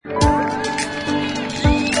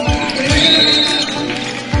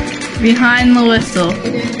Behind the Whistle.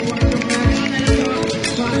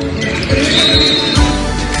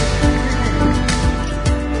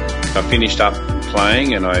 I finished up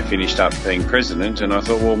playing and I finished up being president, and I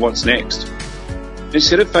thought, well, what's next?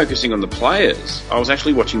 Instead of focusing on the players, I was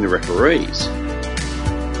actually watching the referees.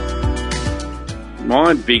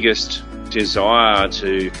 My biggest desire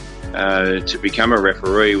to become a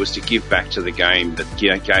referee was to give back to the game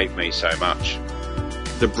that gave me so much.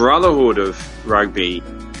 The brotherhood of rugby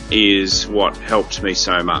is what helped me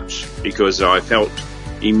so much, because I felt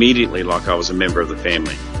immediately like I was a member of the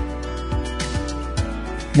family.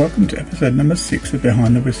 Welcome to episode number 6 of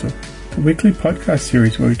Behind the Whistle, a weekly podcast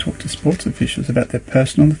series where we talk to sports officials about their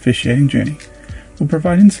personal officiating journey. We'll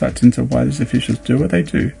provide insights into why these officials do what they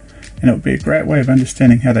do, and it will be a great way of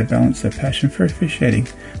understanding how they balance their passion for officiating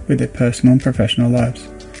with their personal and professional lives.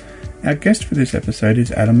 Our guest for this episode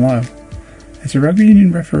is Adam Lysle. As a rugby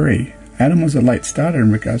union referee, Adam was a late starter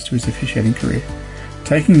in regards to his officiating career,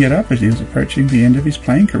 taking it up as he was approaching the end of his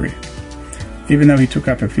playing career. Even though he took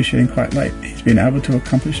up officiating quite late, he's been able to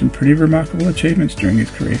accomplish some pretty remarkable achievements during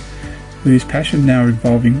his career, with his passion now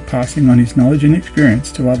involving passing on his knowledge and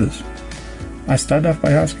experience to others. I started off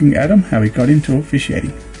by asking Adam how he got into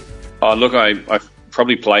officiating. Oh, look, I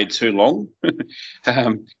probably played too long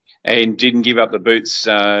and didn't give up the boots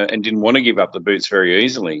and didn't want to give up the boots very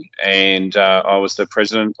easily. And I was the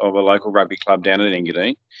president of a local rugby club down in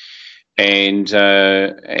Engadine. And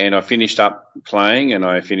I finished up playing and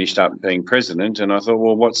I finished up being president, and I thought,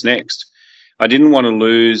 well, what's next? I didn't want to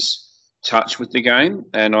lose touch with the game,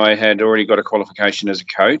 and I had already got a qualification as a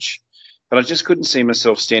coach, but I just couldn't see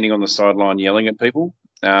myself standing on the sideline yelling at people.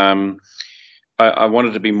 I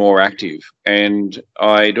wanted to be more active, and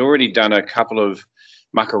I'd already done a couple of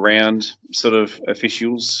muck around sort of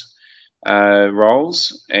officials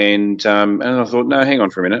roles, and I thought, no, hang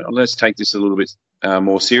on for a minute, let's take this a little bit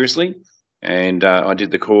more seriously. And I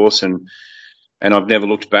did the course, and I've never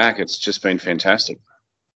looked back. It's just been fantastic.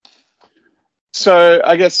 So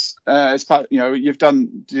I guess as part,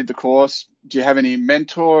 did the course. Do you have any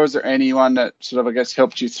mentors or anyone that sort of, I guess,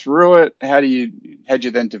 helped you through it? How'd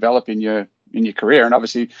you then develop in your career? And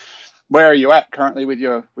obviously, where are you at currently with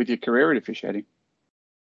your career in officiating?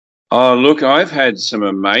 Oh, look, I've had some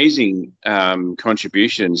amazing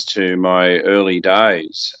contributions to my early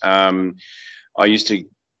days. I used to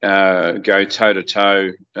go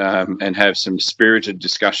toe-to-toe and have some spirited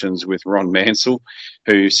discussions with Ron Mansell,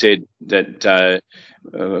 who said that,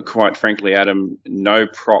 quite frankly, Adam, no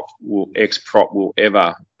ex-prop will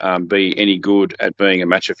ever be any good at being a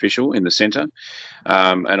match official in the centre.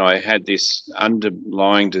 And I had this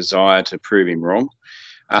underlying desire to prove him wrong.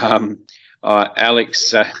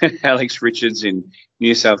 Alex Richards in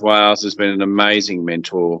New South Wales has been an amazing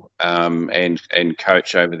mentor and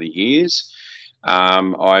coach over the years.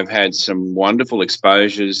 I've had some wonderful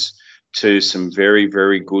exposures to some very,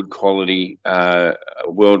 very good quality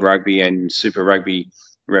World Rugby and Super Rugby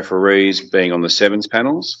referees being on the sevens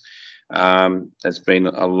panels. That's been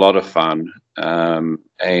a lot of fun.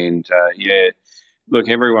 Look,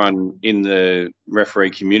 everyone in the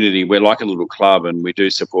referee community, we're like a little club and we do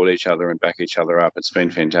support each other and back each other up. It's been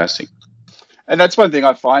fantastic. And that's one thing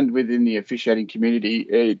I find within the officiating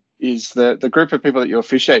community is the group of people that you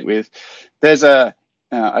officiate with. There's an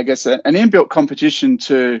inbuilt competition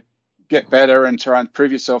to get better and try and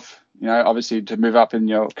prove yourself, obviously to move up in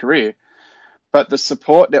your career. But the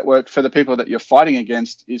support network for the people that you're fighting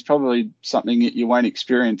against is probably something that you won't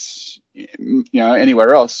experience,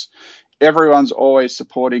 anywhere else. Everyone's always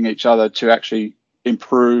supporting each other to actually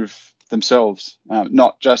improve themselves,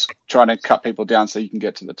 not just trying to cut people down so you can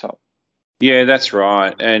get to the top. Yeah, that's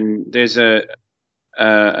right. And there's an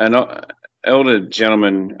elder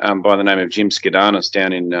gentleman by the name of Jim Skidanis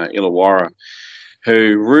down in Illawarra,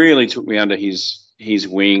 who really took me under his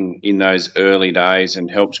wing in those early days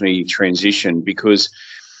and helped me transition, because,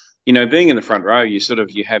 being in the front row, you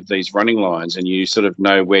have these running lines and you sort of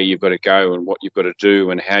know where you've got to go and what you've got to do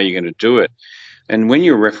and how you're going to do it. And when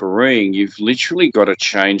you're refereeing, you've literally got to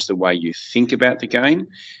change the way you think about the game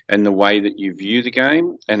and the way that you view the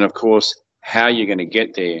game, and, of course, how you're going to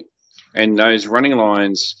get there. And those running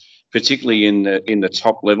lines, particularly in the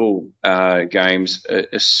top level games,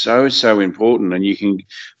 are so important, and you can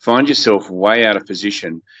find yourself way out of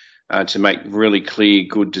position to make really clear,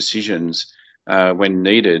 good decisions when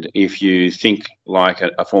needed if you think like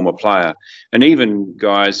a former player. And even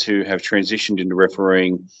guys who have transitioned into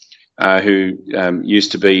refereeing who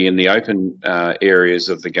used to be in the open areas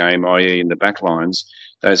of the game, i.e. in the back lines,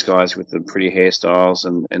 those guys with the pretty hairstyles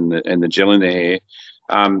and the gel in their hair,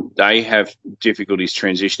 they have difficulties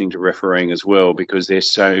transitioning to refereeing as well because they're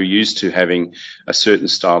so used to having a certain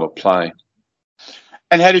style of play.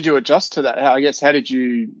 And how did you adjust to that? How did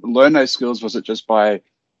you learn those skills? Was it just by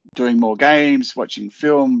doing more games, watching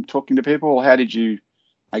film, talking to people? Or how did you,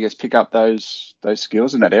 pick up those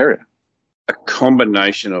skills in that area? A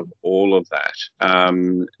combination of all of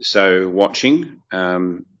that. So watching,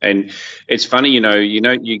 and it's funny,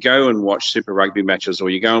 you go and watch Super Rugby matches, or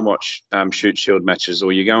you go and watch Shoot Shield matches,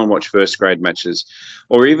 or you go and watch first grade matches,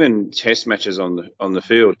 or even test matches on the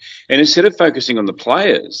field. And instead of focusing on the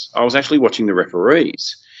players, I was actually watching the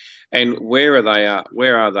referees. And where are they at?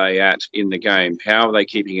 Where are they at in the game? How are they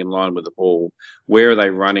keeping in line with the ball? Where are they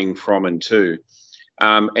running from and to?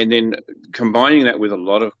 And then combining that with a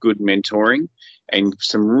lot of good mentoring and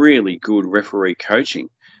some really good referee coaching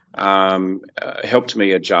helped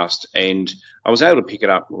me adjust. And I was able to pick it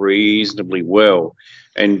up reasonably well.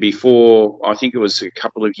 And before, I think it was a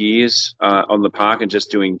couple of years on the park and just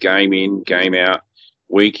doing game in, game out,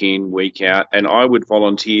 week in, week out. And I would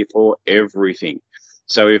volunteer for everything.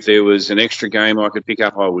 So if there was an extra game I could pick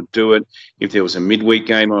up, I would do it. If there was a midweek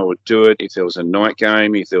game, I would do it. If there was a night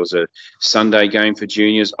game, if there was a Sunday game for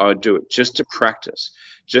juniors, I'd do it just to practice,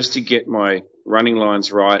 just to get my running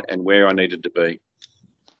lines right and where I needed to be.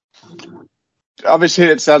 Obviously,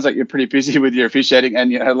 it sounds like you're pretty busy with your officiating,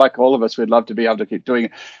 and like all of us, we'd love to be able to keep doing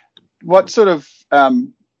it. What sort of,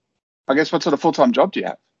 what sort of full-time job do you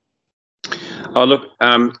have? Oh, look,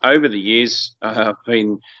 over the years, I've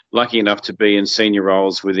been lucky enough to be in senior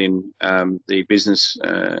roles within the business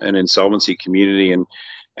and insolvency community,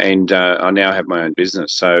 and I now have my own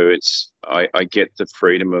business. So I get the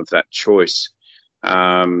freedom of that choice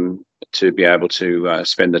to be able to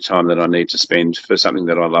spend the time that I need to spend for something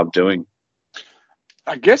that I love doing.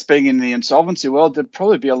 I guess being in the insolvency world, there'd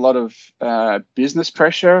probably be a lot of business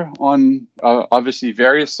pressure on obviously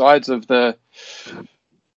various sides of the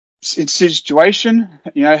situation.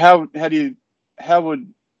 How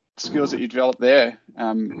would skills that you develop there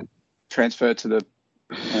transfer to the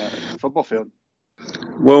football field?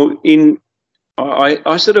 Well,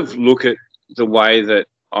 I sort of look at the way that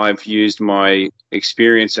I've used my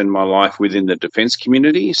experience and my life within the defence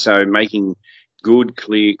community. So making good,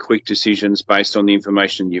 clear, quick decisions based on the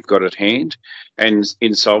information you've got at hand. And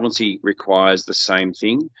insolvency requires the same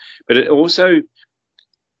thing. But it also,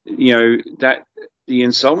 that the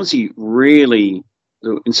insolvency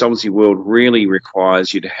world really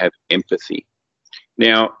requires you to have empathy.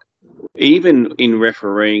 Now, even in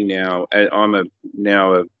refereing now, I'm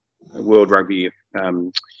now a World Rugby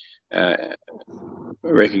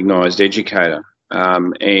recognised educator,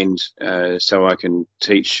 and so I can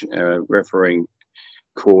teach refereeing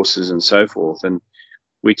courses and so forth. And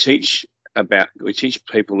we teach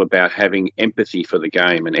people about having empathy for the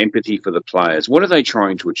game and empathy for the players. What are they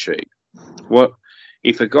trying to achieve? What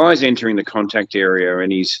if a guy's entering the contact area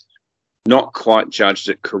and he's not quite judged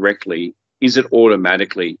it correctly? Is it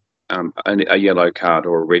automatically a yellow card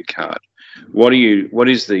or a red card? What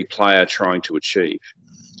is the player trying to achieve?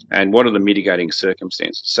 And what are the mitigating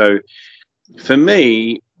circumstances? So for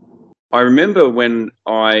me, I remember when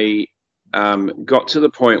I got to the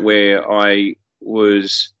point where I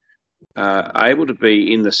was able to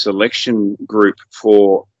be in the selection group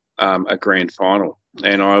for a grand final.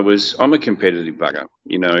 And I'm a competitive bugger,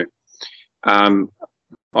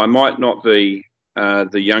 I might not be the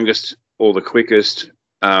youngest or the quickest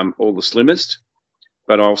or the slimmest,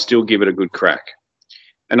 but I'll still give it a good crack.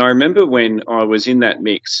 And I remember when I was in that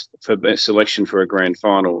mix for selection for a grand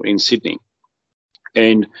final in Sydney.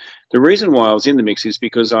 And the reason why I was in the mix is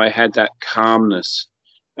because I had that calmness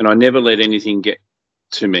and I never let anything get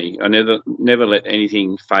to me. I never let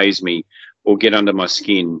anything faze me or get under my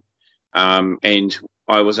skin. And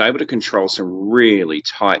I was able to control some really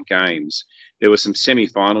tight games. There were some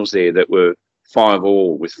semi-finals there that were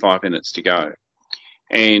 5-5 with 5 minutes to go.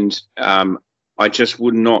 And I just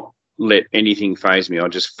would not let anything faze me. I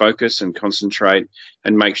just focus and concentrate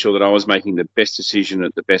and make sure that I was making the best decision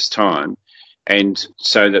at the best time. And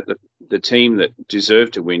so that the team that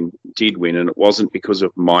deserved to win did win, and it wasn't because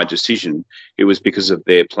of my decision. It was because of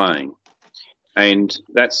their playing. And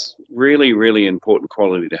that's really, really important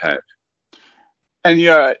quality to have. And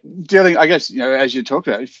you're dealing, I guess, as you talked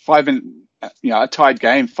about, 5 minutes, a tied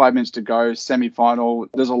game, 5 minutes to go, semi-final.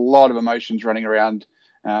 There's a lot of emotions running around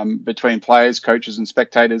between players, coaches, and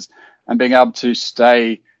spectators, and being able to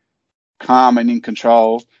stay calm and in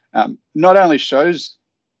control not only shows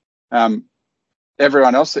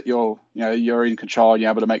everyone else that you're in control and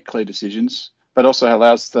you're able to make clear decisions, but also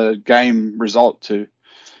allows the game result to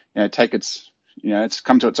take its it's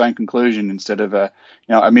come to its own conclusion instead of a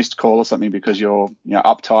missed call or something because you're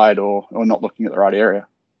uptight or not looking at the right area.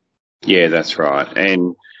 Yeah, that's right.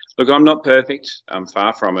 And look, I'm not perfect. I'm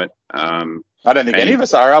far from it. I don't think any of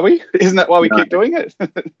us are we? Isn't that why we keep doing it?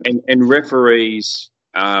 and referees,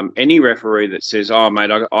 any referee that says, "Oh,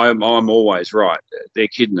 mate, I'm always right," they're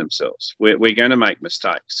kidding themselves. We're going to make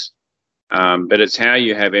mistakes, but it's how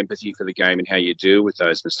you have empathy for the game and how you deal with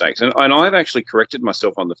those mistakes. And I've actually corrected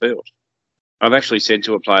myself on the field. I've actually said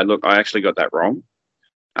to a player, "Look, I actually got that wrong,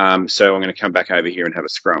 so I'm going to come back over here and have a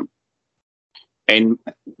scrum." And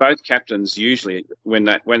both captains usually, when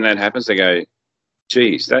that happens, they go,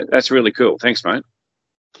 "Geez, that's really cool. Thanks, mate."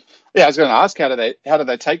 Yeah, I was going to ask how do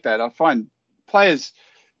they take that? I find players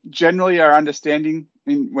generally are understanding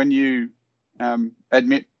when you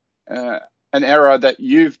admit an error that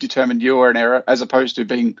you've determined you are an error, as opposed to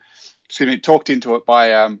being talked into it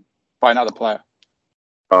by another player.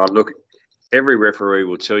 Look, every referee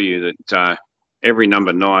will tell you that every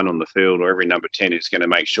number 9 on the field or every number 10 is going to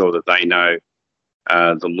make sure that they know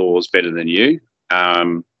the laws better than you.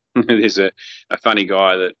 There's a funny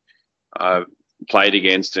guy that I've played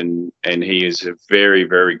against, and he is a very,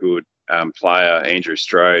 very good player, Andrew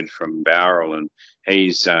Strode from Bowral, and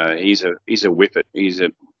he's a whippet.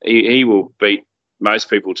 He will beat most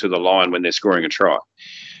people to the line when they're scoring a try.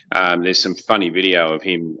 There's some funny video of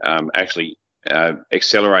him actually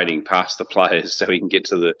accelerating past the players so he can get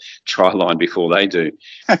to the try line before they do.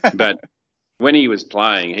 But when he was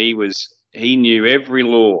playing, he knew every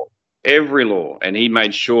law, and he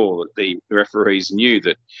made sure that the referees knew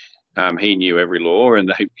that he knew every law,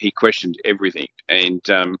 and he questioned everything. And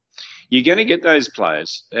you're going to get those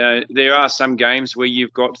players. There are some games where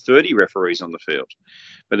you've got 30 referees on the field,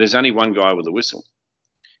 but there's only one guy with a whistle.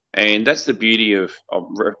 And that's the beauty of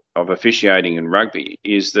officiating in rugby,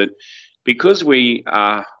 is that because we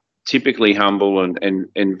are typically humble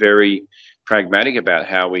and very pragmatic about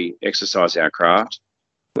how we exercise our craft,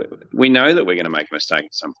 we know that we're going to make a mistake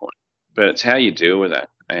at some point. But it's how you deal with that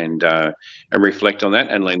and reflect on that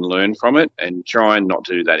and then learn from it and try and not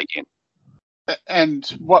do that again. And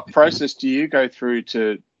what process do you go through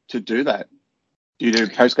to do that? Do you do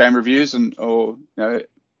post-game reviews or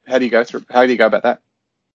how do you go about that?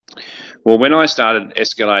 Well, when I started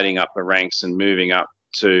escalating up the ranks and moving up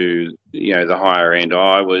to the higher end,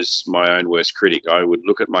 I was my own worst critic. I would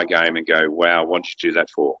look at my game and go, "Wow, what did you do that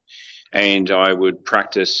for?" And I would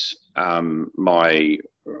practice my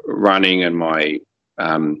running and my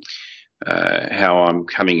how I'm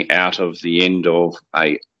coming out of the end of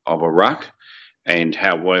a ruck, and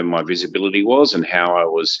where my visibility was, and how I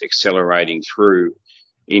was accelerating through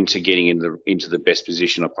into getting into the best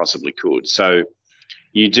position I possibly could. So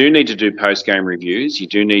you do need to do post-game reviews. You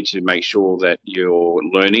do need to make sure that you're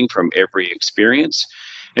learning from every experience.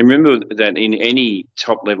 And remember that in any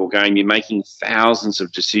top-level game, you're making thousands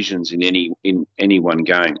of decisions in any one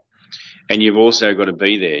game. And you've also got to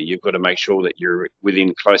be there. You've got to make sure that you're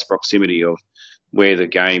within close proximity of where the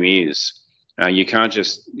game is. You can't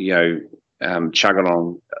just, chug it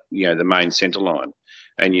on, the main centre line.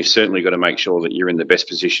 And you've certainly got to make sure that you're in the best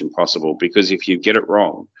position possible, because if you get it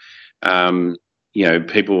wrong,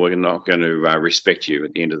 people are not going to respect you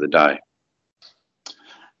at the end of the day.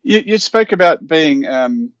 You spoke about being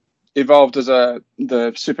involved as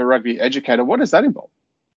the Super Rugby educator. What does that involve?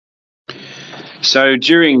 So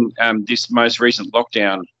during this most recent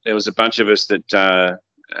lockdown, there was a bunch of us that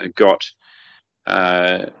got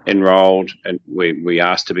enrolled, and we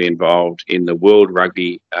asked to be involved in the World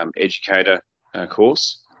Rugby Educator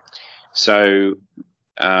course. So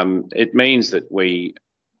it means that we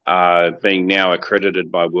are being now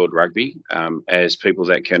accredited by World Rugby as people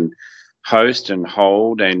that can host and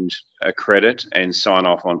hold and accredit and sign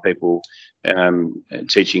off on people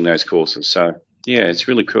teaching those courses. So, yeah, it's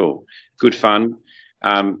really cool. Good fun.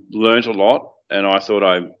 Learned a lot, and I thought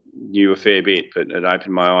I knew a fair bit, but it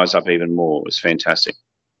opened my eyes up even more. It was fantastic.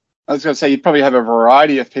 I was going to say, you'd probably have a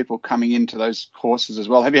variety of people coming into those courses as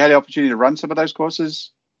well. Have you had the opportunity to run some of those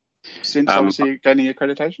courses since obviously gaining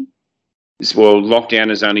accreditation? Well, lockdown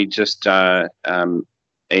has only just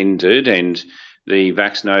ended, and the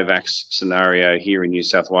vax-no-vax scenario here in New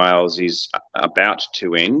South Wales is about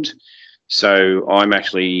to end. So I'm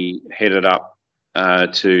actually headed up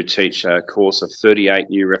to teach a course of 38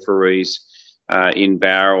 new referees in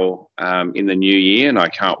Bowral in the new year, and I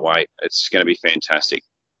can't wait. It's going to be fantastic.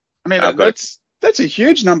 I mean, that's a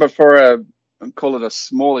huge number for call it a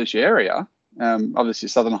smallish area. Obviously,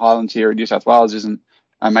 Southern Highlands here in New South Wales isn't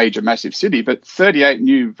a major, massive city, but 38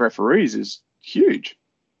 new referees is huge.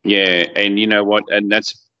 Yeah, and you know what? And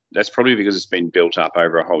that's probably because it's been built up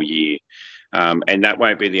over a whole year. And that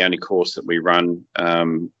won't be the only course that we run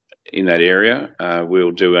in that area.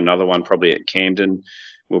 We'll do another one probably at Camden.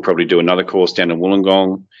 We'll probably do another course down in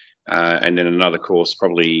Wollongong, and then another course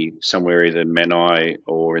probably somewhere either Menai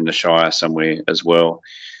or in the Shire somewhere as well.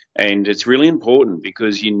 And it's really important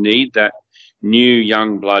because you need that new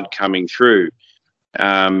young blood coming through.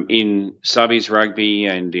 In subbies rugby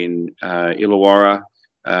and in Illawarra,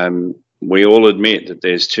 we all admit that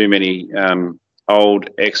there's too many old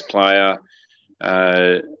ex-player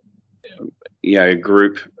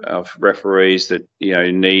group of referees that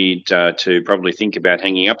need to probably think about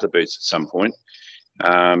hanging up the boots at some point.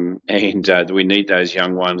 And we need those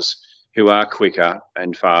young ones who are quicker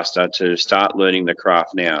and faster to start learning the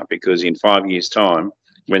craft now, because in 5 years' time,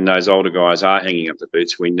 when those older guys are hanging up the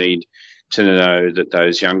boots, we need to know that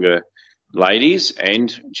those younger ladies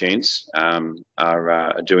and gents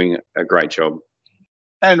are doing a great job.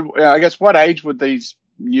 And I guess what age would these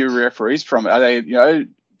new referees from? Are they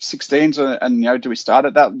 16s and do we start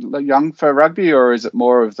at that young for rugby, or is it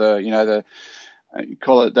more of the you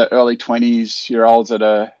call it the early 20s-year-olds that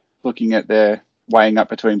are looking at their weighing up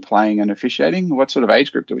between playing and officiating? What sort of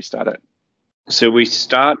age group do we start at? So we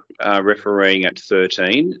start refereeing at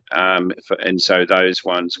 13, and so those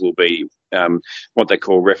ones will be what they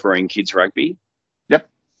call refereeing kids rugby. Yep.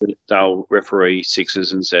 They'll referee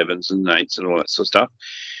 6s and 7s and 8s and all that sort of stuff.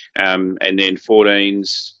 And then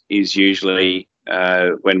 14s is usually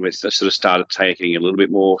when we sort of started taking it a little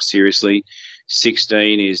bit more seriously.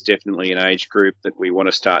 16 is definitely an age group that we want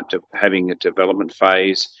to start having a development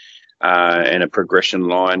phase and a progression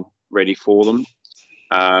line ready for them.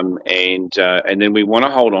 And then we want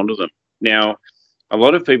to hold on to them. Now, a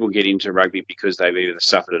lot of people get into rugby because they've either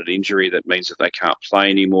suffered an injury that means that they can't play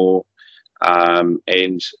anymore, and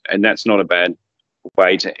that's not a bad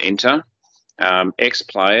way to enter.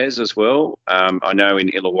 Ex-players as well. I know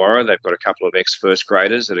in Illawarra they've got a couple of ex-first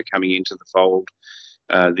graders that are coming into the fold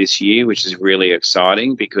this year, which is really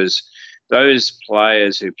exciting because those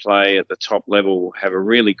players who play at the top level have a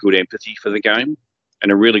really good empathy for the game and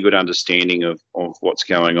a really good understanding of what's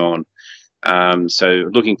going on. So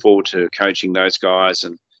looking forward to coaching those guys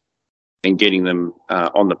and getting them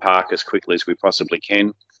on the park as quickly as we possibly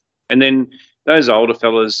can. And then those older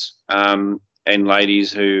fellas and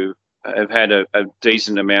ladies who have had a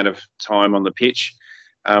decent amount of time on the pitch,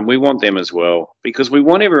 we want them as well because we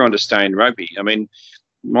want everyone to stay in rugby. I mean,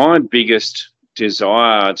 my biggest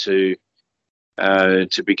desire to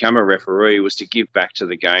become a referee was to give back to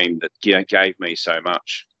the game that gave me so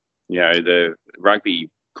much. The rugby,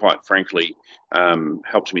 quite frankly,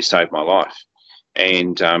 helped me save my life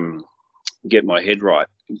and get my head right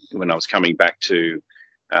when I was coming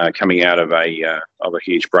out of a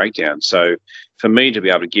huge breakdown. So for me to be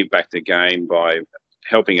able to give back the game by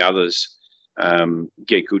helping others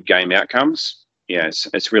get good game outcomes,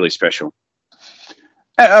 it's really special.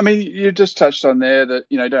 I mean, you just touched on there that,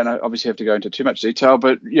 don't obviously have to go into too much detail,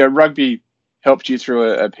 but, rugby helped you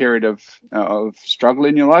through a period of struggle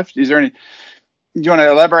in your life. Is there any, do you want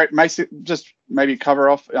to elaborate, just maybe cover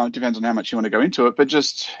off, it depends on how much you want to go into it, but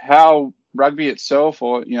just how rugby itself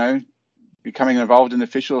or, becoming involved in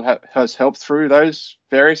official has helped through those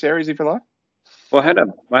various areas, if you like? Well, I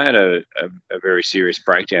had a very serious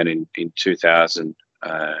breakdown in 2008,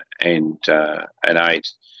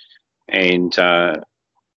 and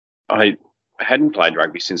I hadn't played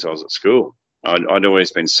rugby since I was at school. I'd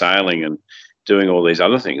always been sailing and doing all these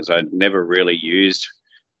other things. I'd never really used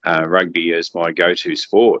rugby as my go-to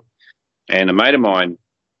sport. And a mate of mine,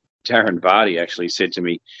 Darren Vardy, actually said to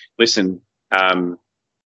me, listen,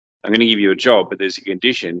 I'm going to give you a job, but there's a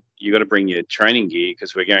condition. You've got to bring your training gear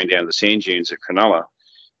because we're going down the sand dunes at Cronulla,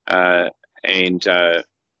 and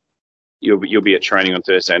you'll be at training on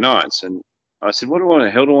Thursday nights. And I said, what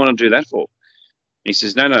the hell do I want to do that for? He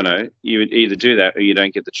says, no. You would either do that or you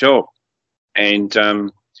don't get the job. And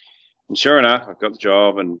sure enough, I got the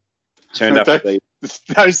job and turned up to be.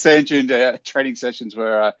 Those sand dune training sessions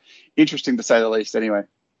were interesting to say the least anyway.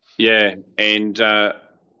 Yeah, and I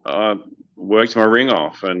worked my ring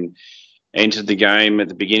off and entered the game at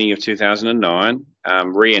the beginning of 2009,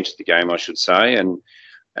 re-entered the game, I should say, and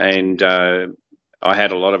I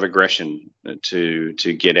had a lot of aggression to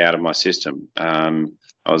get out of my system. I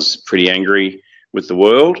was pretty angry with the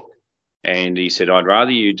world, and he said, I'd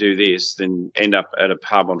rather you do this than end up at a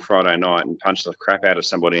pub on Friday night and punch the crap out of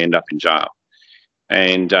somebody and end up in jail.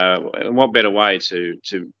 And what better way to,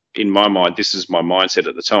 in my mind, this is my mindset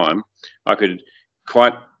at the time, I could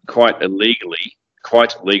quite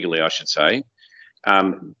legally, I should say,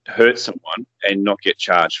 hurt someone and not get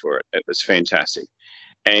charged for it. It was fantastic.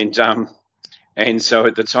 And so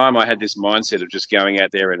at the time I had this mindset of just going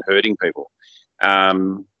out there and hurting people.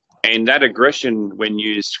 And that aggression, when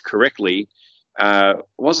used correctly,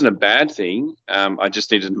 wasn't a bad thing. I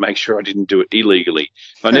just needed to make sure I didn't do it illegally.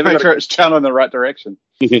 Make sure it's channeled in the right direction.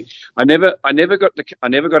 I never got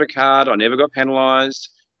a card. I never got penalised.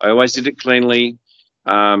 I always did it cleanly.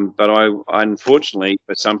 But I unfortunately,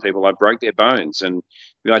 for some people, I broke their bones, and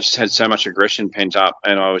I just had so much aggression pent up,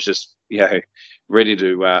 and I was just, ready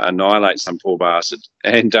to annihilate some poor bastard,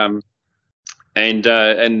 and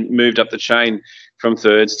moved up the chain from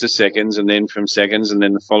thirds to seconds, and then from seconds, and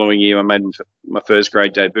then the following year I made my first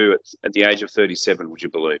grade debut at the age of 37. Would you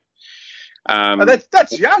believe?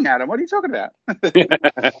 That's young, Adam. What are you talking about?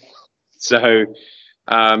 So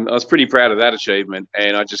I was pretty proud of that achievement,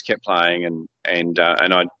 and I just kept playing, and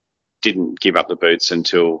I didn't give up the boots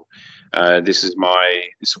until this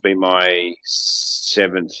will be my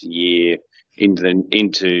 7th year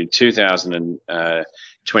into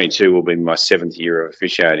 2022 will be my 7th year of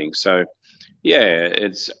officiating. So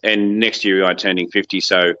and next year I'm turning 50,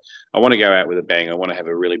 so I want to go out with a bang. I want to have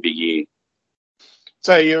a really big year.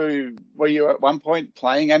 So were you at one point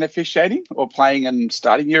playing and officiating, or playing and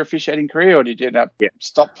starting your officiating career, or did you end up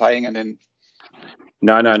stop playing and then?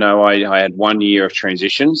 No. I had 1 year of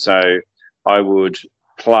transition, so I would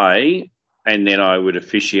play and then I would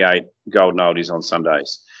officiate Golden Oldies on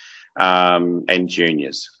Sundays and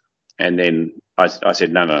juniors. And then I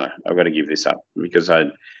said, no, I've got to give this up, because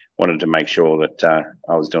I wanted to make sure that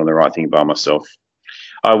I was doing the right thing by myself.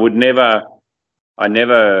 I never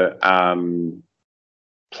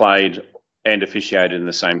played and officiated in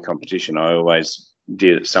the same competition. I always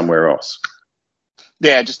did it somewhere else.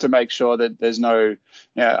 Yeah, just to make sure that there's no,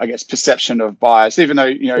 I guess, perception of bias, even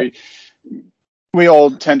though, we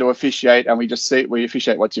all tend to officiate and we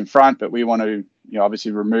officiate what's in front, but we want to,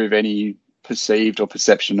 obviously remove any perceived or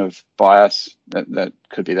perception of bias that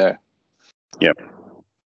could be there. Yeah.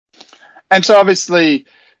 And so obviously,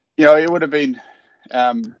 it would have been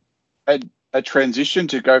a transition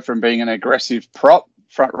to go from being an aggressive prop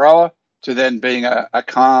front rower to then being a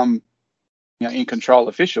calm, in control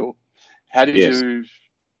official. How did you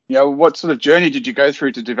what sort of journey did you go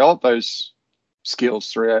through to develop those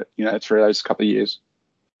skills through those couple of years?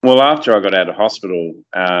 Well, after I got out of hospital,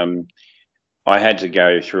 I had to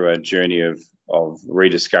go through a journey of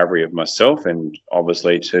rediscovery of myself, and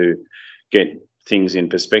obviously to get things in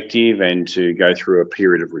perspective and to go through a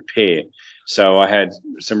period of repair. So I had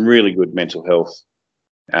some really good mental health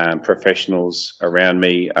professionals around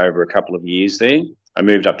me over a couple of years there. I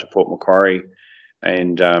moved up to Port Macquarie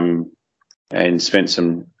and spent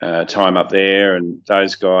some time up there, and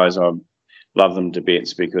those guys, I love them to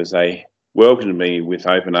bits because they welcomed me with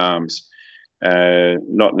open arms,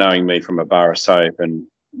 not knowing me from a bar of soap, and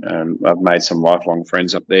I've made some lifelong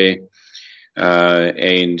friends up there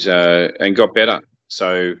and got better.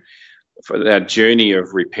 So for that journey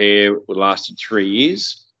of repair, it lasted 3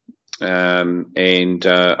 years, and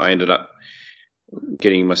I ended up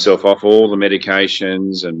getting myself off all the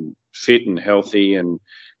medications and fit and healthy and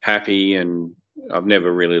happy, and I've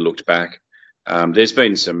never really looked back. There's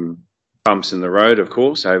been some bumps in the road, of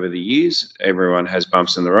course, over the years. Everyone has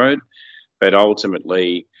bumps in the road, but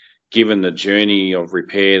ultimately, given the journey of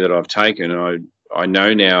repair that I've taken, I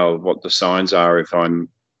know now what the signs are if I'm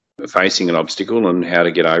facing an obstacle and how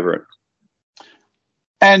to get over it.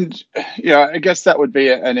 And I guess that would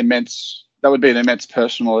be an immense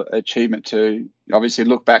personal achievement to obviously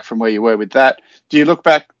look back from where you were with that. Do you look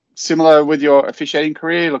back similar with your officiating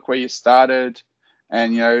career? Look where you started,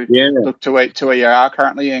 and look to where you are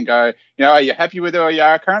currently, and go, are you happy with where you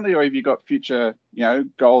are currently, or have you got future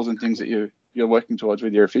goals and things that you're working towards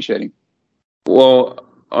with your officiating? Well,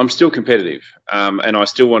 I'm still competitive, and I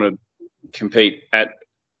still want to compete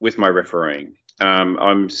with my refereeing.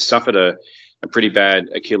 I'm suffered a pretty bad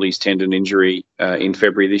Achilles tendon injury in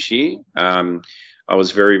February this year. I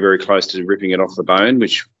was very, very close to ripping it off the bone,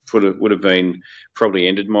 which would have been probably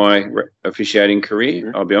ended my officiating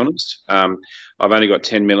career, I'll be honest. I've only got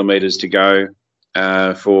 10 millimetres to go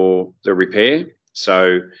for the repair,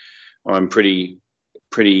 so I'm pretty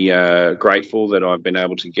grateful that I've been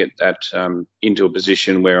able to get that into a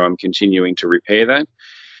position where I'm continuing to repair that,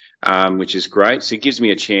 which is great. So it gives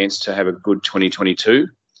me a chance to have a good 2022.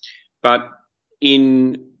 But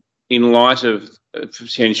in light of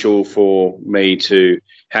potential for me to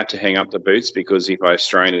have to hang up the boots, because if I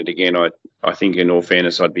strain it again, I think in all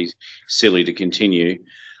fairness I'd be silly to continue.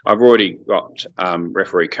 I've already got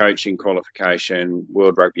referee coaching qualification,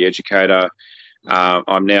 World Rugby Educator.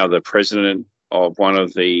 I'm now the president of one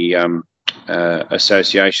of the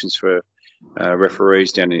associations for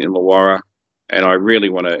referees down in Illawarra, and I really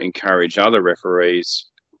want to encourage other referees,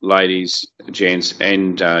 ladies, gents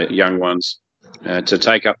and young ones, to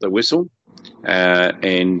take up the whistle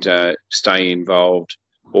and stay involved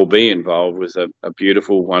or be involved with a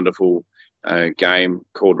beautiful, wonderful game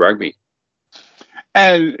called rugby.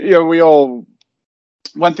 And,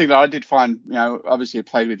 one thing that I did find, obviously I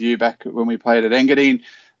played with you back when we played at Engadine,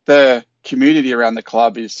 the community around the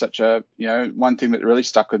club is such a, one thing that really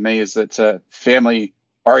stuck with me is that it's a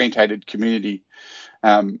family-orientated community.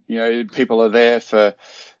 People are there for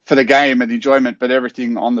the game and the enjoyment, but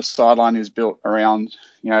everything on the sideline is built around,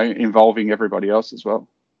 involving everybody else as well.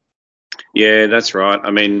 Yeah, that's right.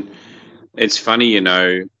 I mean, it's funny,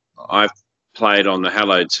 I've played on the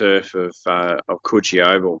hallowed turf of Coogee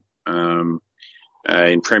Oval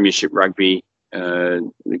in Premiership Rugby,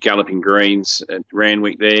 the Galloping Greens at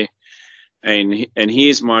Randwick there. And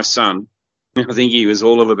here's my son, I think he was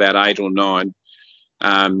all of about 8 or 9,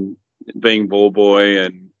 being ball boy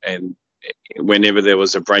and whenever there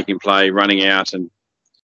was a break in play, running out and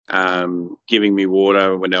giving me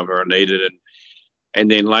water whenever I needed it. And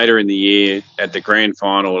then later in the year at the grand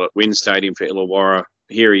final at Wynn Stadium for Illawarra,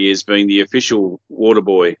 here he is being the official water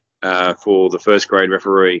boy for the first grade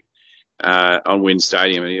referee on Wynn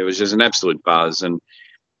Stadium. And it was just an absolute buzz. And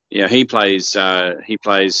he plays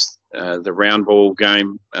the round ball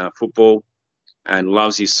game, football, and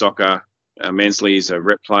loves his soccer. Mansley is a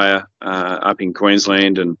rep player up in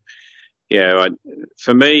Queensland. And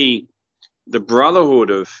for me, the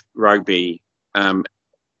brotherhood of rugby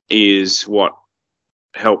is what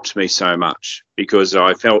helped me so much, because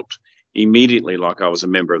I felt immediately like I was a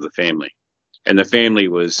member of the family, and the family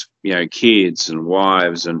was kids and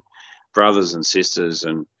wives and brothers and sisters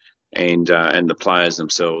and the players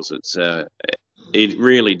themselves. It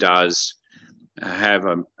really does have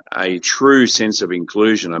a true sense of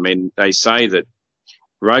inclusion. I mean, they say that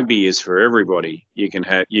rugby is for everybody. You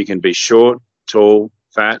can be short, tall,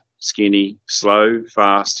 fat, skinny, slow,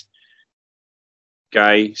 fast,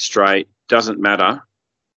 gay, straight, doesn't matter.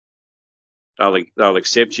 They'll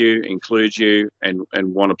accept you, include you, and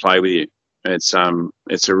want to play with you. It's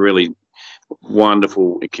a really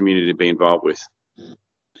wonderful community to be involved with.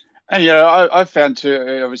 And I've found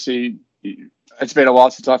too, obviously it's been a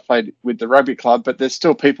while since I've played with the rugby club, but there's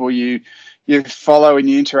still people you follow and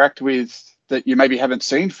you interact with that you maybe haven't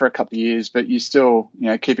seen for a couple of years, but you still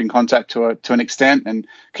keep in contact to an extent and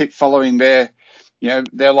keep following their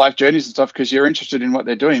life journeys and stuff, because you're interested in what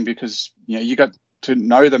they're doing, because you got to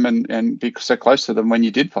know them and be so close to them when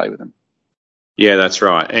you did play with them. Yeah, that's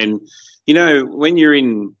right. And when you're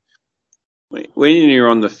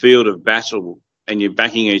on the field of battle and you're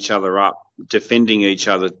backing each other up, defending each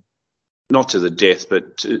other, not to the death,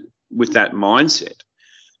 but with that mindset,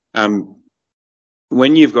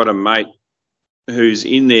 when you've got a mate who's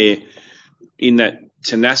in that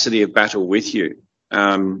tenacity of battle with you,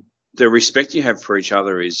 the respect you have for each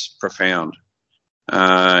other is profound.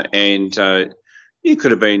 And it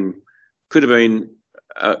could have been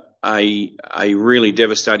a really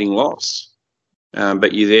devastating loss,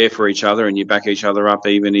 but you're there for each other and you back each other up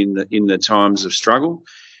even in the times of struggle.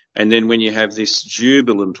 And then when you have this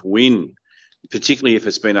jubilant win, particularly if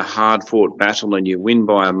it's been a hard-fought battle and you win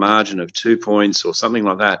by a margin of 2 points or something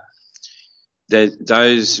like that,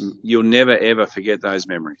 those you'll never ever forget those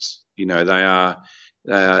memories. They are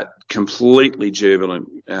completely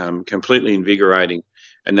jubilant, completely invigorating,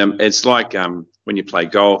 and it's like when you play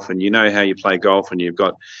golf, and how you play golf, and you've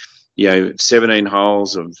got 17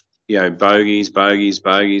 holes of bogeys,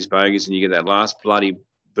 and you get that last bloody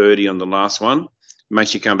birdie on the last one. It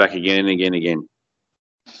makes you come back again and again and again.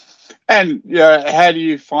 And how do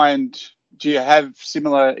you find? Do you have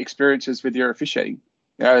similar experiences with your officiating?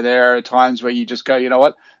 There are times where you just go,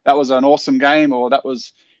 what, that was an awesome game, or that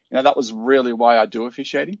was really why I do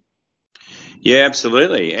officiating. Yeah,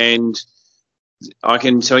 absolutely. And I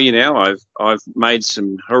can tell you now, I've made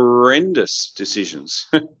some horrendous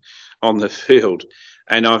decisions on the field,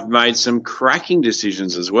 and I've made some cracking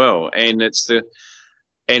decisions as well. And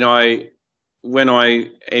when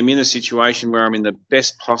I am in a situation where I'm in the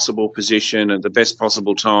best possible position at the best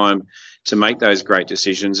possible time to make those great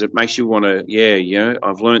decisions, it makes you want to,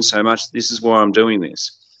 I've learned so much. This is why I'm doing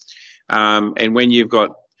this. And when you've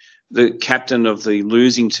got the captain of the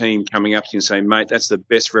losing team coming up to you and saying, mate, that's the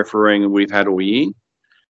best refereeing we've had all year,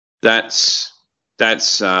 that's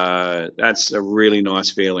a really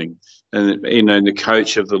nice feeling. And, the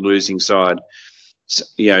coach of the losing side,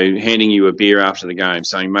 handing you a beer after the game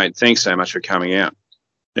saying, mate, thanks so much for coming out.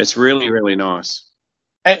 It's really, really nice.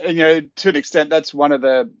 And to an extent, that's one of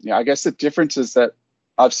the, I guess the differences that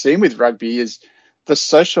I've seen with rugby is the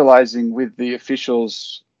socialising with the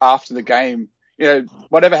officials after the game.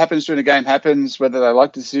 Whatever happens during the game happens, whether they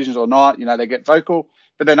like the decisions or not, they get vocal.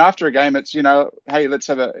 But then after a game, it's, hey, let's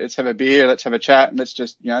have a beer, let's have a chat, and let's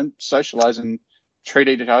just, socialize and treat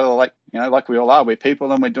each other like we all are. We're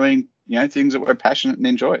people, and we're doing, things that we're passionate and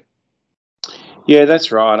enjoy. Yeah,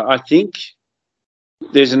 that's right. I think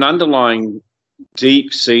there's an underlying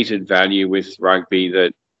deep-seated value with rugby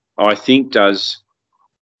that I think does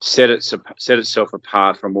set itself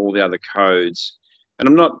apart from all the other codes. And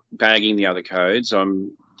I'm not bagging the other codes.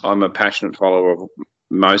 I'm a passionate follower of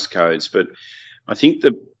most codes, but I think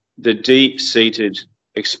the deep-seated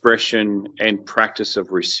expression and practice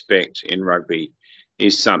of respect in rugby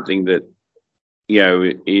is something that,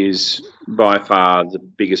 is by far the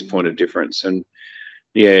biggest point of difference. And,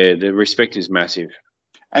 yeah, the respect is massive.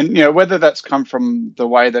 And, whether that's come from the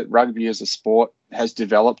way that rugby as a sport has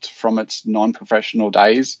developed from its non-professional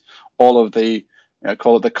days, all of the,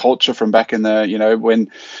 call it the culture from back in the,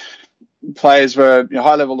 when players were,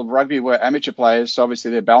 high level of rugby were amateur players, so obviously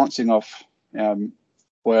they're balancing off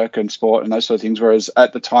work and sport and those sort of things, whereas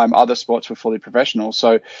at the time other sports were fully professional.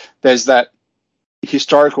 So there's that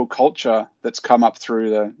historical culture that's come up through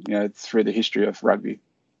the history of rugby.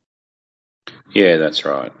 Yeah, that's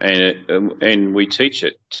right, and we teach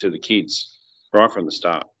it to the kids right from the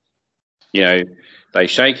start. They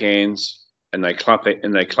shake hands and they clap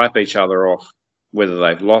each other off, whether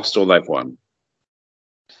they've lost or they've won.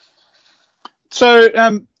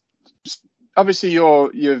 So, obviously,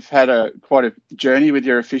 you've had quite a journey with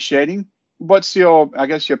your officiating. What's your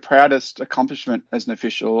proudest accomplishment as an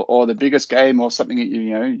official, or the biggest game, or something that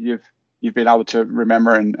you've been able to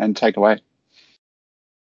remember and take away?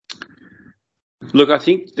 Look, I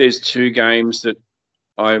think there's two games that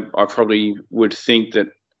I probably would think that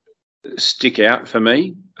stick out for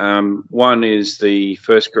me. One is the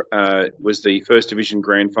first division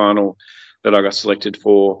grand final that I got selected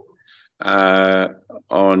for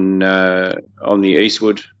on the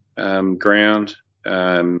Eastwood ground.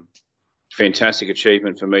 Fantastic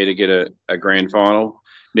achievement for me to get a grand final.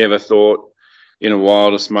 Never thought in a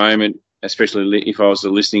wildest moment, especially if I was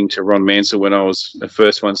listening to Ron Mansell when I was the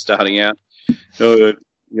first one starting out,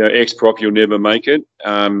 ex-prop, you'll never make it.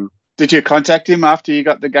 Did you contact him after you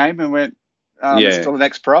got the game and went, yeah, it's still an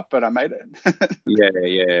ex-prop, but I made it?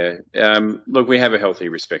 Yeah. Look, we have a healthy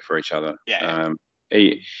respect for each other. Yeah.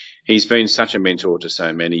 He's been such a mentor to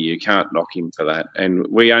so many. You can't knock him for that. And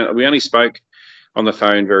we only spoke on the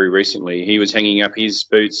phone very recently. He was hanging up his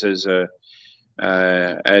boots as a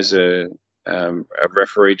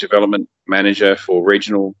referee development manager for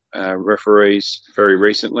regional referees very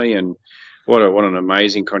recently, and what an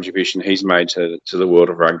amazing contribution he's made to the world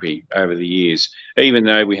of rugby over the years, even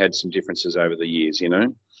though we had some differences over the years,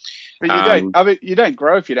 But you don't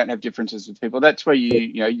grow if you don't have differences with people. That's where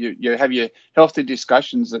you have your healthy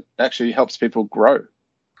discussions that actually helps people grow.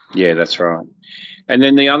 Yeah, that's right. And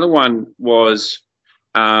then the other one was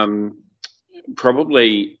probably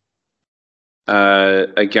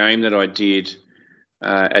a game that I did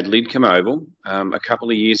at Lidcombe Oval a couple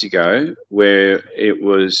of years ago, where it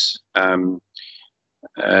was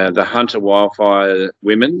the Hunter Wildfire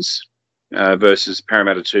women's versus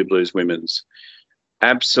Parramatta Two Blues women's.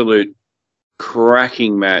 Absolute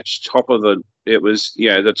cracking match. It was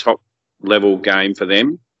the top level game for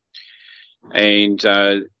them, and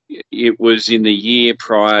it was in the year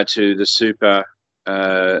prior to the Super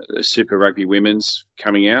Rugby Women's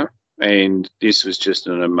coming out, and this was just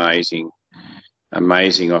an amazing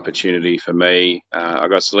opportunity for me. I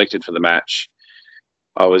got selected for the match.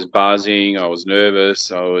 I was buzzing, I was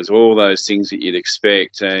nervous, I was all those things that you'd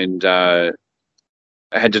expect, and I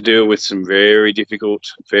had to deal with some very difficult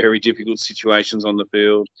situations on the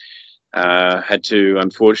field. Had to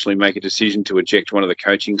unfortunately make a decision to eject one of the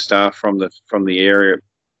coaching staff from the area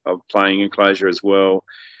of playing enclosure as well,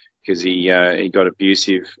 because he got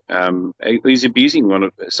abusive. He's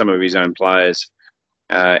abusing some of his own players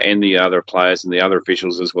and the other players and the other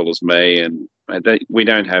officials as well as me, and we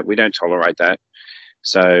don't tolerate that.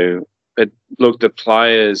 So, but look, the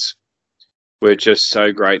players were just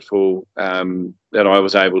so grateful that I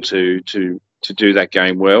was able to do that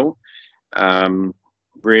game well.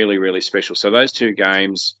 Really, really special. So those two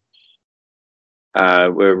games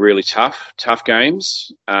were really tough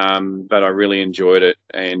games, but I really enjoyed it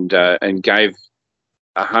and gave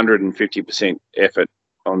 150% effort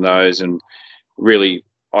on those, and really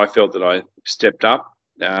I felt that I stepped up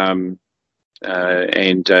and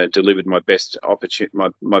delivered my best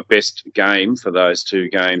my best game for those two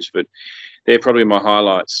games. But they're probably my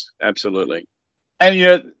highlights, absolutely.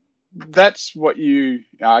 And that's what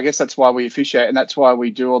I guess that's why we officiate, and that's why we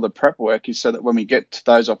do all the prep work, is so that when we get to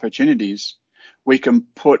those opportunities, we can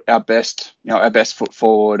put our best foot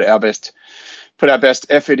forward, put our best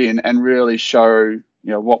effort in, and really show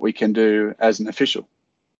what we can do as an official.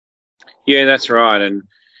 Yeah, that's right. And,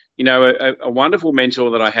 a wonderful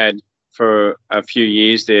mentor that I had for a few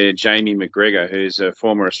years there, Jamie McGregor, who's a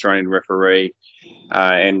former Australian referee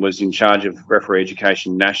and was in charge of referee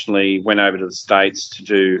education nationally, went over to the States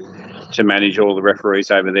to manage all the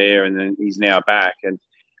referees over there, and then he's now back. And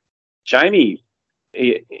Jamie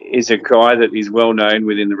is a guy that is well known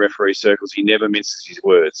within the referee circles. He never minces his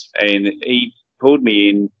words. And he pulled me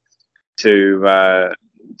in to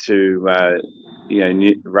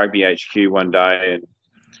Rugby HQ one day and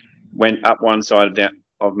went up one side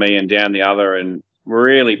of me and down the other, and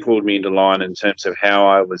really pulled me into line in terms of how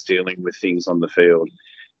I was dealing with things on the field.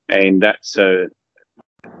 And that's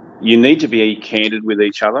you need to be candid with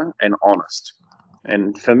each other and honest.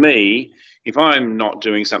 And for me, if I'm not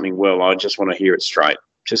doing something well, I just want to hear it straight.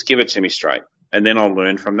 Just give it to me straight, and then I'll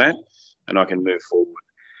learn from that and I can move forward.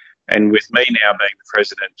 And with me now being the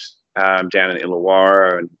president down in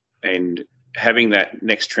Illawarra and having that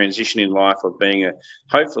next transition in life of being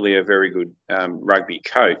hopefully a very good rugby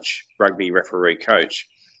referee coach,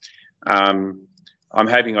 I'm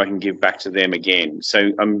hoping I can give back to them again.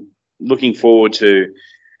 So I'm looking forward to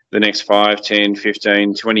the next 5, 10,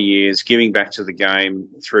 15, 20 years, giving back to the game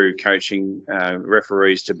through coaching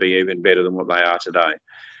referees to be even better than what they are today.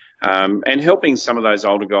 And helping some of those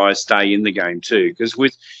older guys stay in the game too, because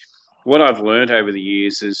with what I've learned over the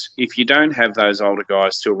years is if you don't have those older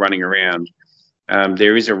guys still running around,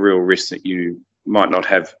 there is a real risk that you might not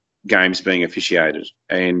have games being officiated.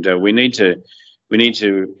 And we need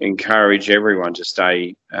to encourage everyone to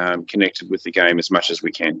stay connected with the game as much as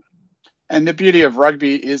we can. And the beauty of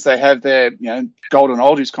rugby is they have their golden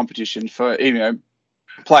oldies competition for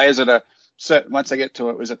players that are certain. Once they get to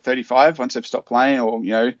was it 35? Once they've stopped playing, or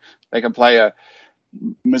they can play a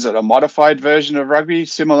modified version of rugby,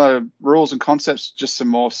 similar rules and concepts, just some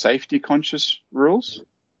more safety conscious rules.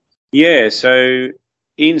 Yeah, so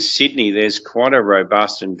in Sydney, there's quite a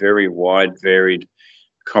robust and very wide, varied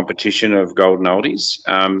competition of golden oldies.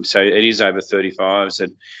 So it is over 35s. So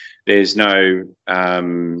there's no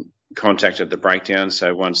contact at the breakdown.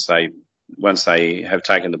 So once they have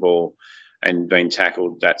taken the ball and been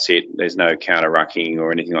tackled, that's it. There's no counter-rucking or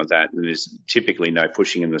anything like that. And there's typically no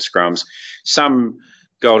pushing in the scrums. Some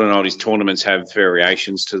golden oldies tournaments have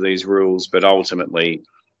variations to these rules, but ultimately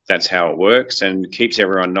that's how it works and keeps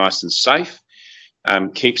everyone nice and safe,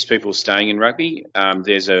 keeps people staying in rugby.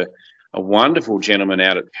 There's a wonderful gentleman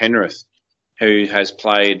out at Penrith who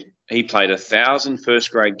played 1,000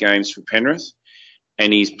 first-grade games for Penrith,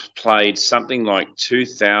 and he's played something like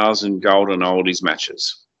 2,000 golden oldies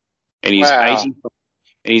matches. And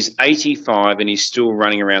he's 85 and he's still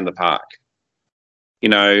running around the park.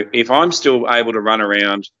 If I'm still able to run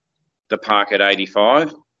around the park at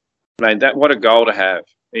 85, what a goal to have,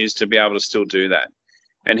 is to be able to still do that.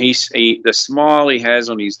 And the smile he has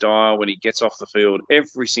on his dial when he gets off the field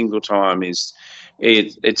every single time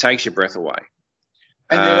it takes your breath away.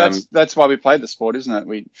 And that's why we play the sport, isn't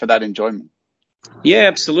it? For that enjoyment. Yeah,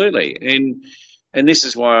 absolutely. And this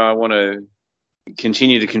is why I want to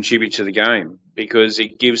continue to contribute to the game, because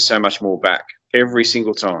it gives so much more back every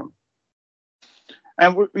single time.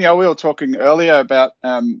 And we were talking earlier about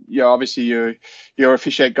obviously you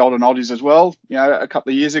officiate golden oldies as well. A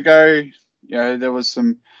couple of years ago, there was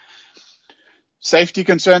some safety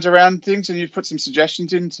concerns around things, and you put some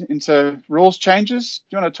suggestions into rules changes.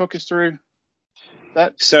 Do you want to talk us through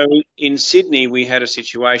that? So in Sydney, we had a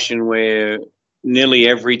situation where nearly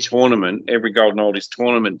every golden oldies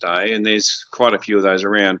tournament day, and there's quite a few of those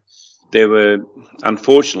around, there were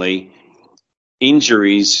unfortunately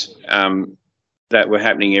injuries that were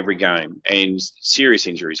happening every game, and serious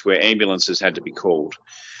injuries where ambulances had to be called.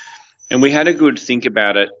 And we had a good think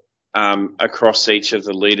about it across each of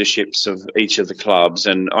the leaderships of each of the clubs,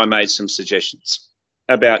 and I made some suggestions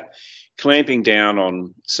about clamping down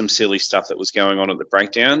on some silly stuff that was going on at the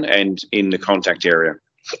breakdown and in the contact area.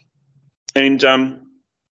 And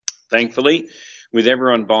thankfully, with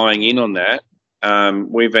everyone buying in on that,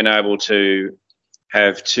 we've been able to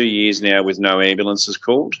have 2 years now with no ambulances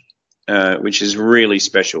called, which is really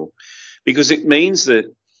special, because it means that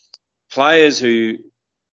players who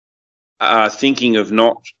are thinking of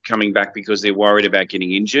not coming back because they're worried about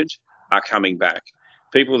getting injured are coming back.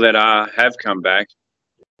 People that have come back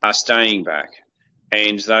are staying back.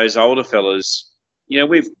 And those older fellas,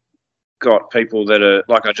 we've got people that are,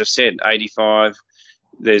 like I just said, 85.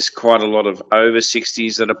 There's quite a lot of over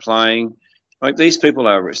 60s that are playing. Like, these people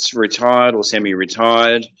are retired or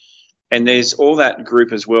semi-retired. And there's all that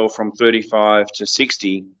group as well from 35 to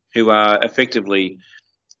 60 who are effectively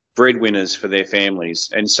breadwinners for their families,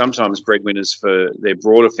 and sometimes breadwinners for their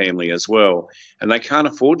broader family as well. And they can't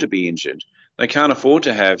afford to be injured. They can't afford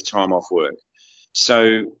to have time off work.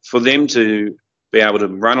 So for them to be able to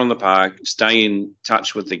run on the park, stay in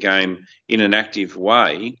touch with the game in an active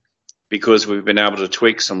way, because we've been able to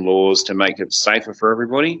tweak some laws to make it safer for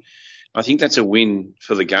everybody, I think that's a win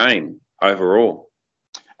for the game overall.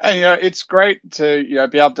 And, it's great to,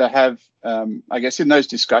 be able to have, I guess, in those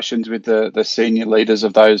discussions with the senior leaders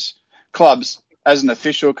of those clubs, as an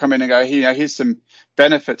official, come in and go, here's some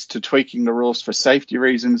benefits to tweaking the rules for safety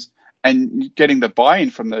reasons, and getting the buy-in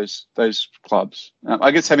from those clubs. I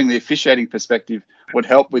guess having the officiating perspective would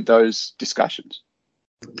help with those discussions.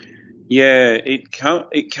 Yeah, it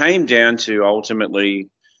came down to ultimately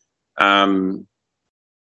the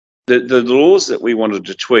laws that we wanted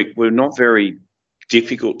to tweak were not very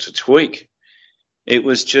difficult to tweak. It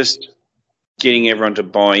was just getting everyone to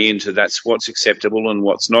buy into that's what's acceptable and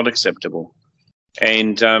what's not acceptable,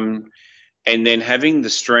 and then having the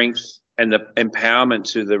strength and the empowerment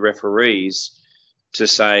to the referees to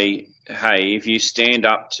say, hey, if you stand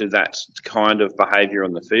up to that kind of behaviour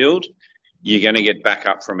on the field, you're going to get back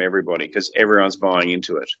up from everybody because everyone's buying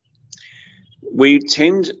into it. We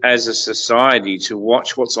tend as a society to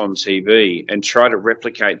watch what's on TV and try to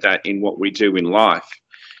replicate that in what we do in life,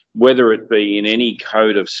 whether it be in any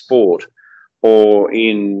code of sport or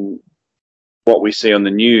in what we see on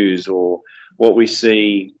the news or what we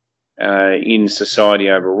see in society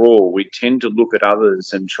overall. We tend to look at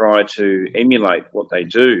others and try to emulate what they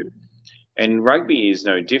do. And rugby is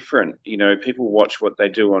no different. People watch what they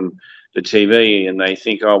do on the TV and they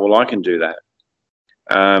think, oh, well, I can do that.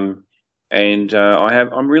 I'm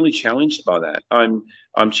really challenged by that.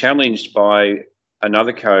 I'm challenged by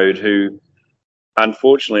another code who,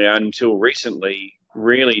 unfortunately, until recently,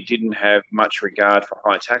 really didn't have much regard for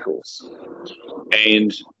high tackles,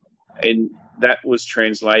 and that was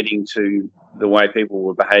translating to the way people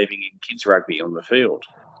were behaving in kids rugby on the field.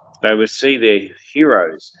 They would see their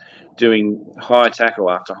heroes doing high tackle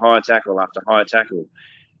after high tackle after high tackle,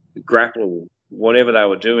 grapple, whatever they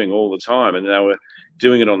were doing all the time, and they were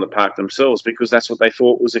doing it on the park themselves because that's what they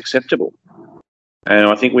thought was acceptable. And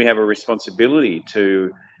I think we have a responsibility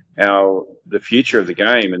to the future of the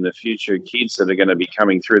game and the future kids that are going to be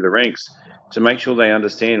coming through the ranks to make sure they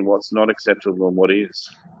understand what's not acceptable and what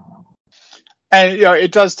is. And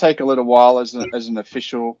it does take a little while as an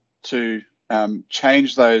official to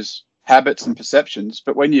change those habits and perceptions.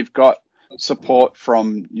 But when you've got support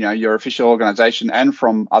from your official organisation and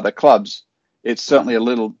from other clubs, it's certainly a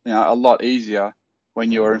lot easier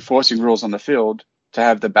when you're enforcing rules on the field to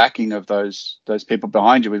have the backing of those people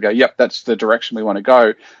behind you. We go, yep, that's the direction we want to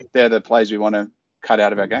go. They're the plays we want to cut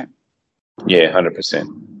out of our game. Yeah, 100%.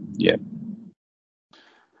 Yeah.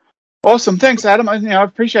 Awesome. Thanks, Adam. I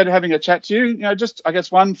appreciate having a chat to you. Just, I guess,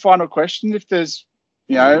 one final question. If there's,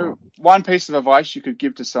 one piece of advice you could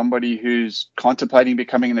give to somebody who's contemplating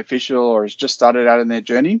becoming an official or has just started out in their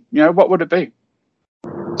journey, what would it be?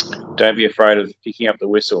 Don't be afraid of picking up the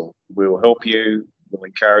whistle. We'll help you. We'll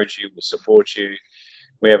encourage you. We'll support you.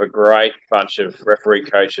 We have a great bunch of referee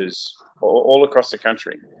coaches all across the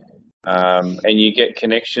country. And you get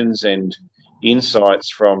connections and insights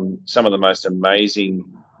from some of the most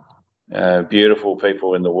amazing, beautiful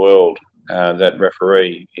people in the world that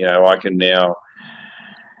referee. I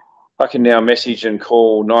can now message and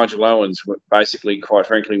call Nigel Owens basically, quite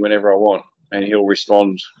frankly, whenever I want, and he'll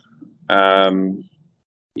respond.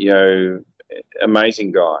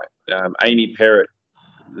 Amazing guy. Amy Perrott,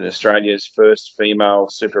 Australia's first female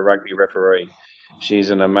Super Rugby referee.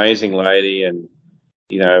 She's an amazing lady and,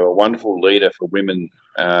 a wonderful leader for women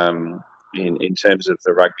in terms of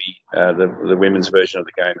the rugby, the women's version of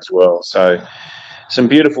the game as well. So some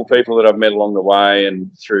beautiful people that I've met along the way,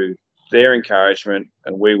 and through their encouragement,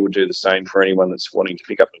 and we will do the same for anyone that's wanting to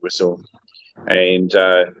pick up the whistle. And,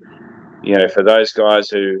 for those guys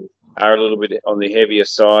who are a little bit on the heavier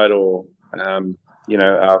side or,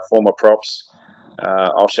 are former props,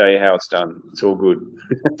 I'll show you how it's done. It's all good.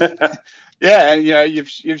 Yeah, and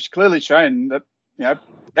you've clearly shown that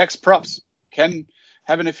ex-props can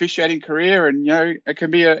have an officiating career, and it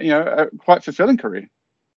can be a quite fulfilling career.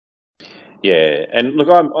 Yeah, and look,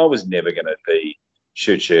 I was never going to be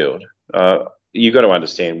shoot shield. You've got to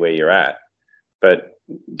understand where you're at, but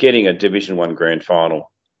getting a Division 1 grand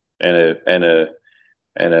final and a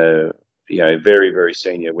very, very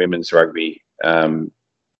senior women's rugby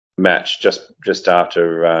match just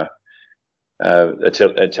after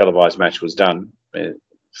a televised match was done.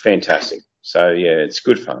 Fantastic. So, yeah, it's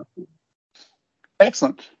good fun.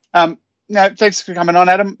 Excellent. Thanks for coming on,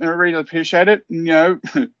 Adam. I really appreciate it.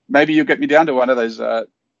 Maybe you'll get me down to one of those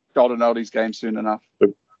Golden Oldies game soon enough.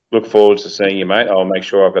 Look forward to seeing you, mate. I'll make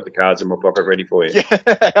sure I've got the cards in my pocket ready for you.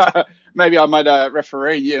 Yeah. Maybe I might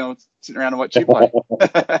referee, sitting around and watch you play.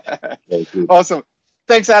 Awesome.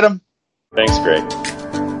 Thanks, Adam. Thanks, Greg.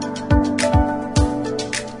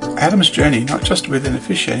 Adam's journey, not just within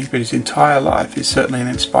officiating, but his entire life, is certainly an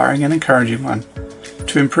inspiring and encouraging one.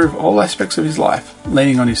 To improve all aspects of his life,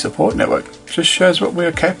 leaning on his support network just shows what we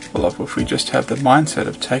are capable of if we just have the mindset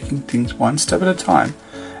of taking things one step at a time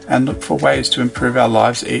and look for ways to improve our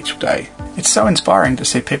lives each day. It's so inspiring to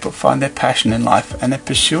see people find their passion in life and then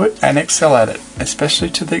pursue it and excel at it, especially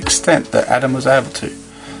to the extent that Adam was able to,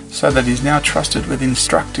 so that he's now trusted with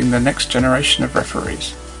instructing the next generation of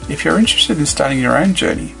referees. If you're interested in starting your own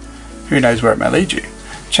journey, who knows where it may lead you,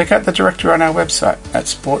 check out the directory on our website at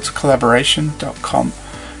sportscollaboration.com,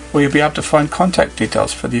 where you'll be able to find contact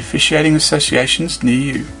details for the officiating associations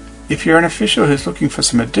near you. If you're an official who's looking for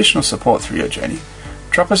some additional support through your journey,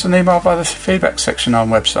 drop us an email via the feedback section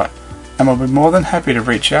on our website, and we'll be more than happy to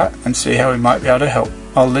reach out and see how we might be able to help.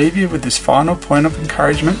 I'll leave you with this final point of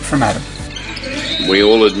encouragement from Adam. We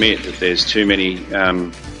all admit that there's too many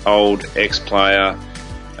old ex-player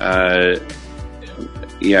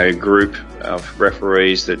group of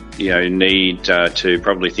referees that need to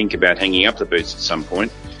probably think about hanging up the boots at some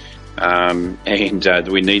point, and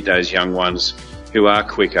we need those young ones who are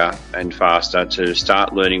quicker and faster to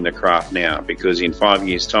start learning the craft now, because in 5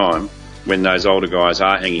 years' time, when those older guys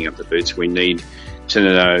are hanging up the boots, we need to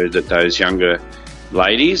know that those younger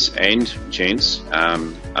ladies and gents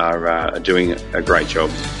are doing a great job.